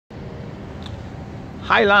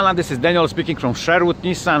Hi Lana, this is Daniel speaking from Sherwood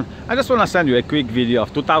Nissan. I just want to send you a quick video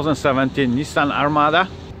of 2017 Nissan Armada.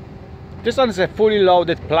 This one is a fully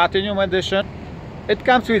loaded Platinum edition. It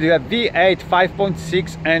comes with a V8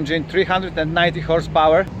 5.6 engine, 390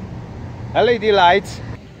 horsepower, LED lights,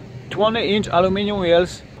 20-inch aluminum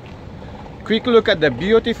wheels. Quick look at the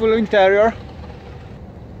beautiful interior.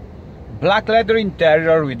 Black leather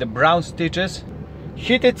interior with the brown stitches,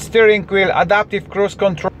 heated steering wheel, adaptive cruise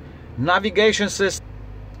control, navigation system,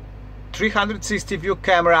 360 view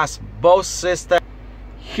cameras, Bose system,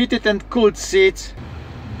 heated and cooled seats,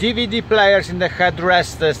 DVD players in the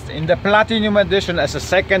headrests. In the Platinum edition, as a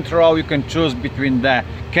second row, you can choose between the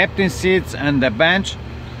captain seats and the bench.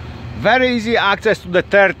 Very easy access to the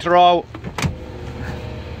third row.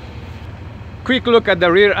 Quick look at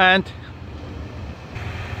the rear end.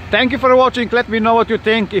 Thank you for watching. Let me know what you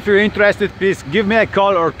think. If you're interested, please give me a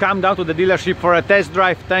call or come down to the dealership for a test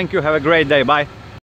drive. Thank you. Have a great day. Bye.